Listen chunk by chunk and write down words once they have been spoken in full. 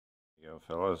Now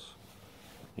fellas,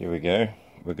 here we go.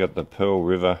 We've got the Pearl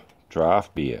River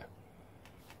Draught beer.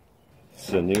 It's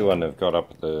a new one they've got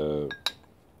up at the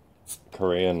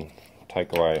Korean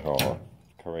takeaway hall,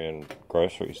 Korean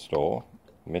grocery store,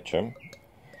 Mitcham.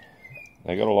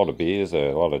 They got a lot of beers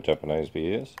there, a lot of Japanese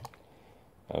beers,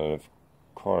 and they've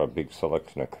quite a big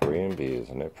selection of Korean beers,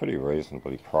 and they're pretty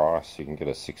reasonably priced. You can get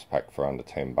a 6-pack for under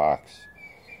 $10.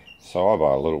 So I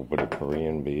buy a little bit of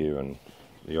Korean beer and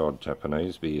the odd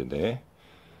Japanese beer there.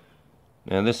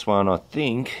 Now this one I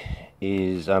think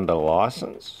is under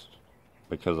license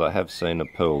because I have seen a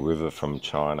Pearl River from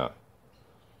China.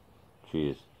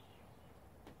 Cheers.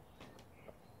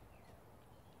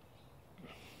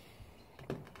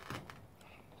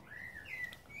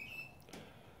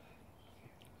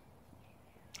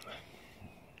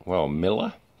 Well,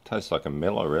 Miller. Tastes like a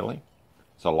Miller, really.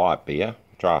 It's a light beer,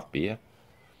 draft beer.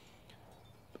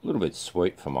 A little bit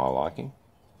sweet for my liking.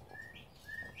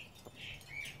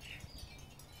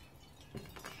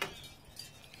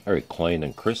 Very clean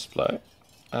and crisp though.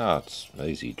 It's an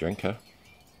easy drinker.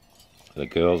 The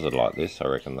girls would like this. I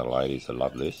reckon the ladies would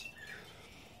love this.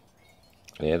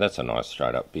 Yeah, that's a nice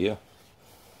straight up beer.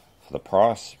 For the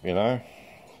price, you know,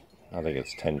 I think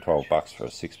it's $10-12 for a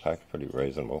 6-pack. Pretty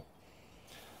reasonable.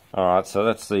 Alright, so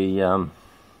that's the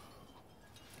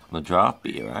draft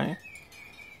beer, eh?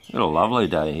 Got a lovely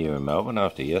day here in Melbourne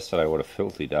after yesterday. What a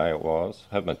filthy day it was.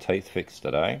 Had my teeth fixed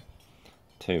today.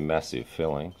 2 massive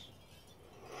fillings.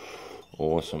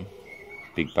 Awesome.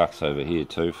 Big bucks over here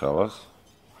too, fellas.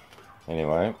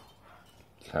 Anyway,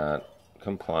 can't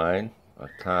complain. I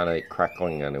can't eat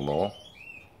crackling anymore.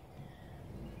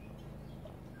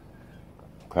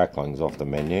 Crackling's off the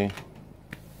menu.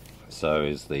 So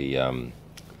is the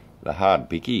hard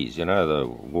bickies, you know, the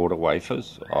water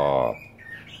wafers. Oh,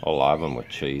 I love them with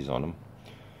cheese on them.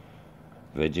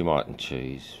 Vegemite and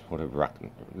cheese. What a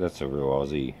that's a real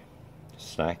Aussie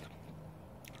snack.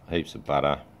 Heaps of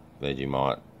butter,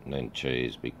 Vegemite, and then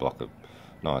cheese. Big block of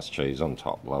nice cheese on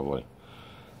top. Lovely.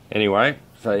 Anyway,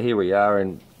 so here we are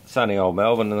in sunny old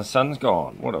Melbourne and the sun's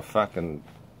gone. What a fucking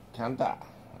cunter.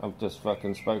 I've just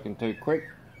fucking spoken too quick.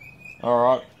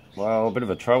 Alright, well, a bit of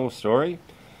a travel story.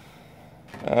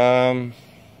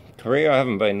 Korea, I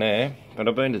haven't been there, but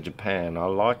I've been to Japan. I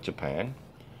like Japan.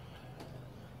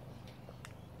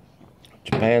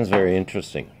 Japan's very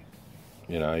interesting.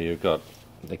 You know, you've got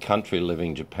the country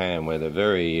living Japan where they're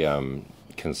very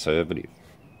conservative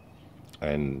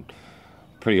and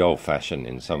pretty old-fashioned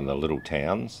in some of the little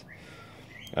towns.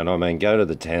 And I mean, go to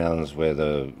the towns where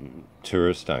the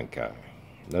tourists don't go.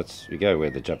 You go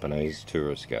where the Japanese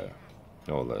tourists go,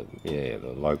 or the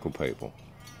local people,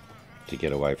 to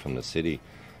get away from the city.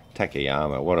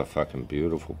 Takayama, what a fucking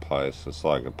beautiful place. It's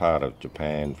like a part of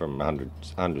Japan from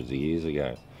hundreds of years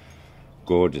ago.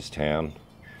 Gorgeous town.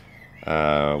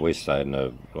 We stayed in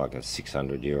a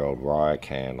 600-year-old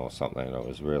ryokan or something. It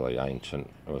was really ancient.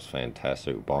 It was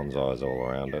fantastic. Bonsais all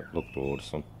around it. Looked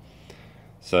awesome.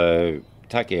 So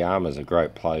Takayama's a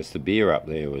great place. The beer up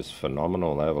there was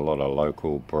phenomenal. They have a lot of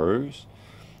local brews.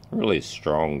 Really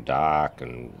strong, dark,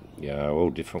 and, you know, all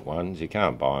different ones. You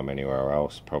can't buy them anywhere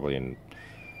else, probably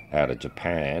out of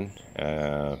Japan.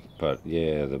 But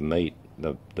yeah, the meat,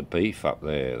 the beef up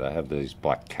there, they have these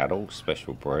black cattle,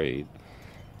 special breed.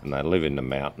 And they live in the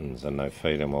mountains and they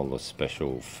feed them all the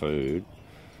special food.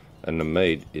 And the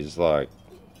meat is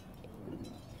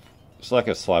it's like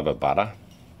a slab of butter.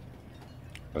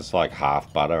 It's like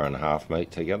half butter and half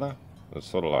meat together. It's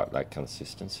sort of like that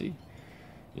consistency.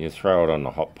 You throw it on the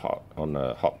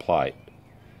hot plate,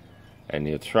 and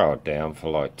you throw it down for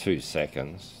like 2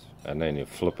 seconds, and then you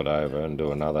flip it over and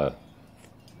do another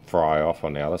fry off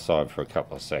on the other side for a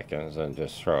couple of seconds, and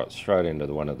just throw it straight into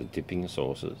one of the dipping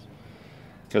sauces.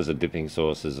 Because the dipping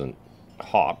sauce isn't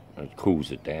hot, it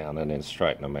cools it down, and then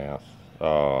straight in the mouth.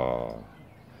 Oh,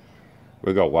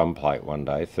 we got one plate one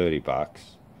day,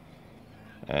 $30,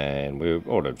 and we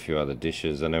ordered a few other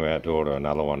dishes, and then we had to order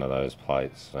another one of those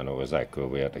plates, and it was that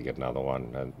good we had to get another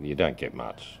one. And you don't get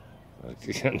much.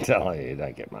 I'm telling you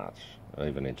don't get much.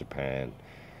 Even in Japan,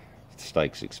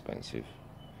 steak's expensive.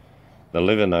 The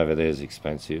living over there is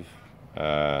expensive.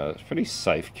 It's a pretty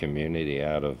safe community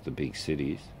out of the big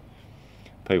cities.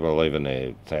 People are leaving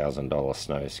their $1,000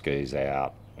 snow skis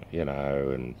out, you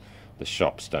know, and the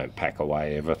shops don't pack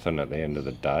away everything at the end of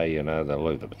the day, you know. They'll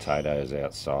leave the potatoes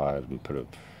outside and put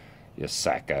your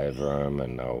sack over them,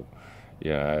 and they'll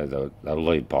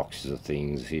leave boxes of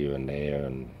things here and there.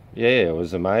 And yeah, it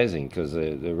was amazing because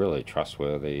they're really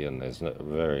trustworthy, and there's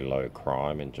very low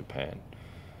crime in Japan.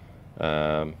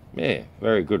 Yeah,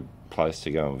 very good place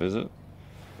to go and visit.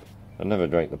 I never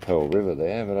drank the Pearl River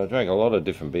there, but I drank a lot of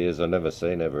different beers I've never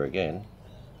seen ever again.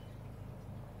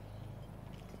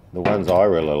 The ones I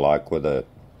really like were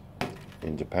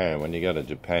in Japan. When you go to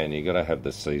Japan, you got to have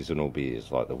the seasonal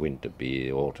beers, like the winter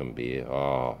beer, autumn beer.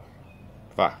 Oh,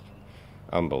 fuck.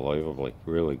 Unbelievably.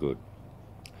 Really good.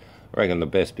 I reckon the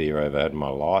best beer I've ever had in my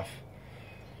life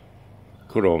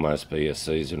could almost be a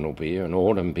seasonal beer, an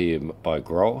autumn beer by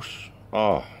Draught.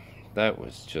 Oh, that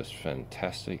was just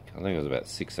fantastic. I think it was about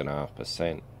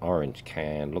 6.5%. Orange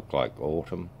can, looked like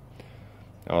autumn.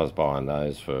 I was buying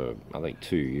those for, I think,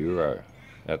 €2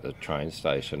 at the train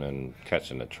station and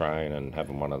catching the train and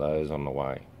having one of those on the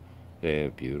way. They're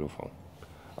beautiful.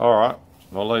 Alright,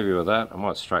 I'll leave you with that. I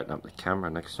might straighten up the camera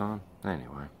next time.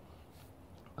 Anyway,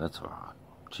 that's alright.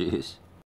 Cheers.